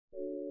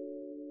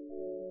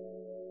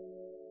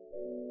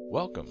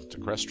Welcome to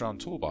Crestron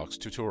Toolbox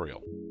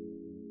tutorial.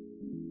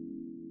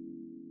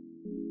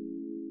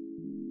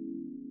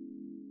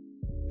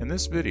 In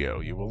this video,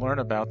 you will learn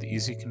about the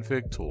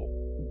EasyConfig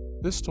tool.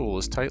 This tool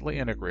is tightly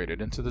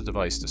integrated into the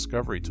device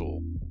discovery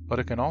tool, but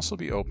it can also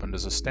be opened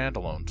as a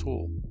standalone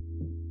tool.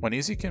 When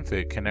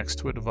EasyConfig connects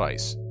to a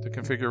device, the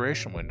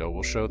configuration window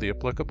will show the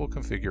applicable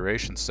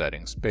configuration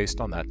settings based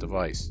on that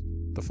device.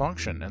 The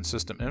function and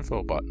system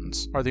info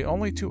buttons are the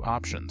only two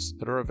options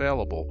that are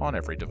available on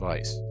every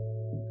device.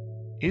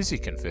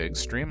 EasyConfig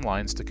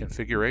streamlines the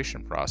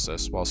configuration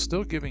process while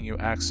still giving you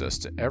access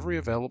to every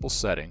available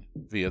setting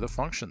via the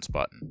Functions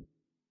button.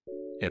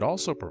 It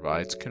also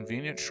provides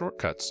convenient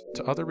shortcuts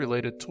to other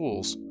related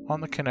tools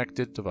on the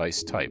connected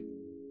device type.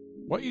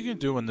 What you can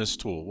do in this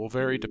tool will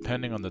vary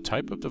depending on the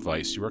type of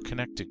device you are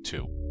connecting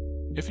to.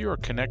 If you are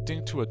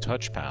connecting to a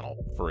touch panel,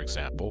 for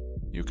example,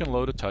 you can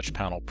load a touch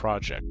panel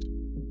project.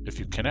 If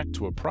you connect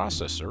to a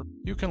processor,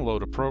 you can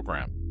load a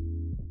program.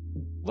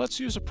 Let's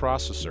use a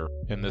processor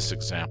in this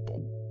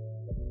example.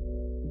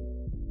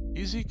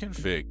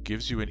 EasyConfig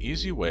gives you an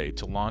easy way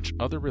to launch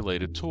other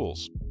related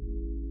tools,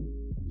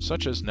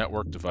 such as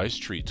Network Device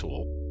Tree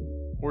Tool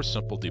or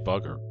Simple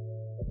Debugger.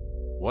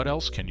 What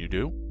else can you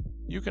do?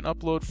 You can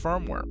upload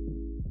firmware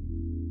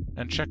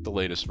and check the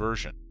latest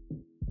version.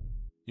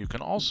 You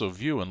can also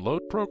view and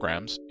load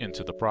programs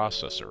into the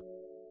processor.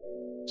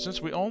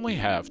 Since we only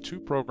have 2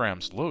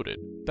 programs loaded,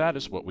 that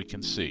is what we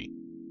can see.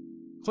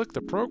 Click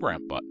the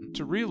Program button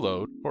to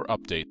reload or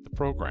update the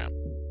program.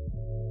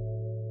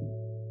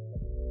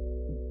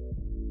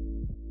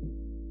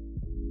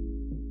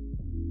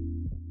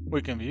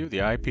 We can view the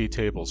IP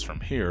tables from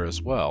here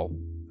as well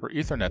for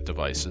Ethernet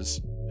devices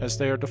as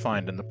they are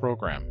defined in the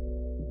program.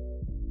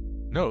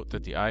 Note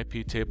that the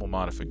IP table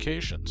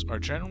modifications are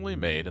generally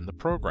made in the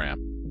program,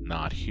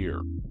 not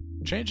here.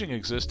 Changing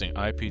existing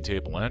IP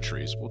table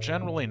entries will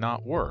generally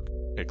not work,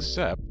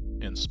 except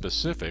in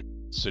specific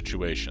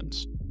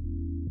situations.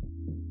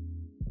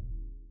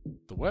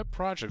 The Web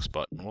Projects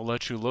button will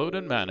let you load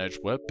and manage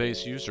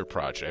web-based user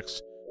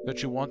projects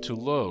that you want to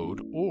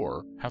load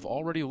or have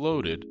already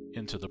loaded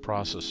into the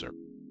processor.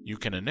 You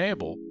can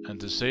enable and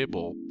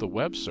disable the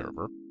web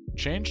server,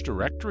 change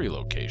directory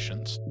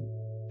locations,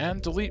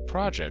 and delete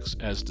projects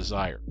as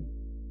desired.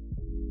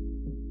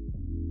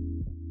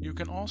 You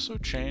can also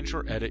change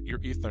or edit your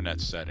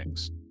Ethernet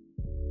settings.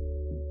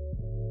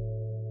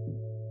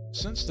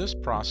 Since this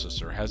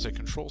processor has a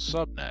control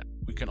subnet,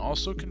 we can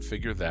also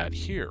configure that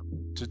here.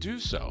 To do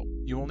so,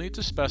 you will need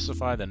to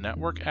specify the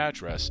network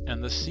address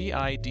and the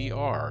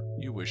CIDR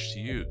you wish to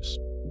use.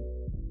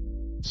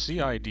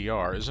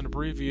 CIDR is an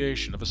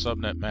abbreviation of a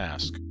subnet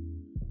mask.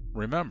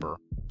 Remember,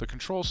 the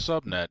control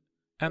subnet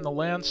and the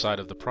LAN side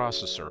of the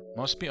processor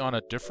must be on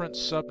a different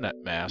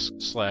subnet mask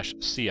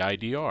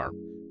 /CIDR,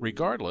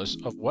 regardless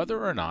of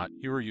whether or not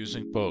you are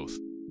using both.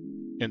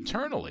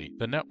 Internally,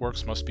 the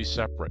networks must be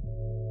separate.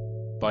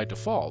 By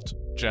default,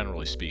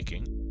 generally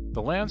speaking,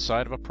 the LAN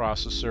side of a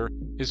processor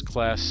is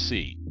Class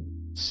C,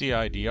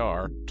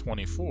 CIDR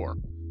 24.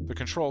 The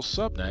control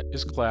subnet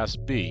is Class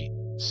B,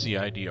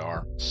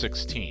 CIDR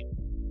 16.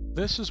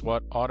 This is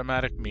what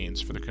automatic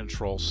means for the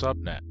control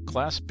subnet,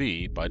 Class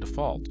B by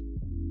default.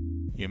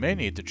 You may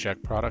need to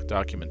check product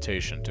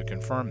documentation to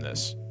confirm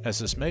this, as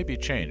this may be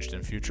changed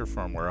in future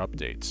firmware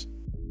updates.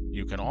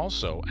 You can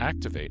also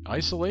activate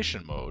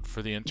isolation mode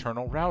for the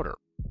internal router.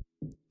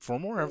 For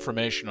more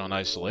information on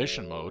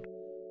isolation mode,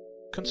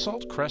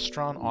 consult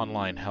Crestron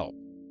Online Help.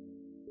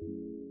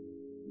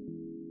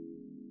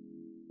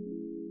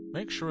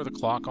 Make sure the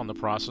clock on the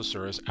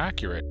processor is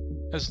accurate,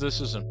 as this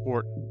is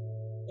important.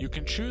 You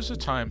can choose a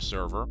time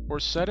server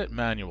or set it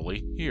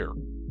manually here.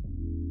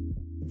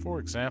 For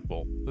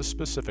example, this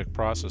specific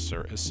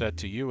processor is set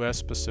to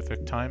US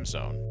Pacific Time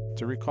Zone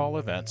to recall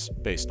events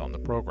based on the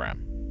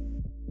program.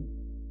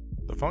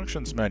 The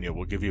Functions menu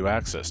will give you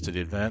access to the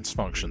advanced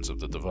functions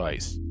of the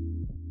device.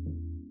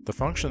 The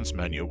Functions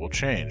menu will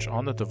change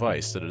on the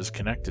device that it is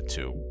connected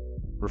to.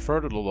 Refer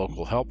to the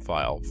local help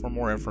file for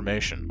more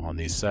information on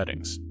these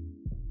settings.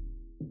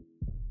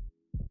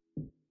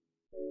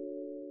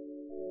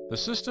 The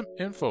System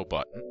Info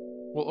button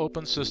will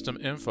open System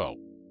Info,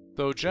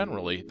 though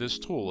generally this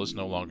tool is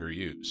no longer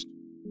used.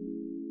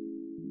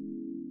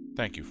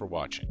 Thank you for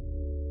watching.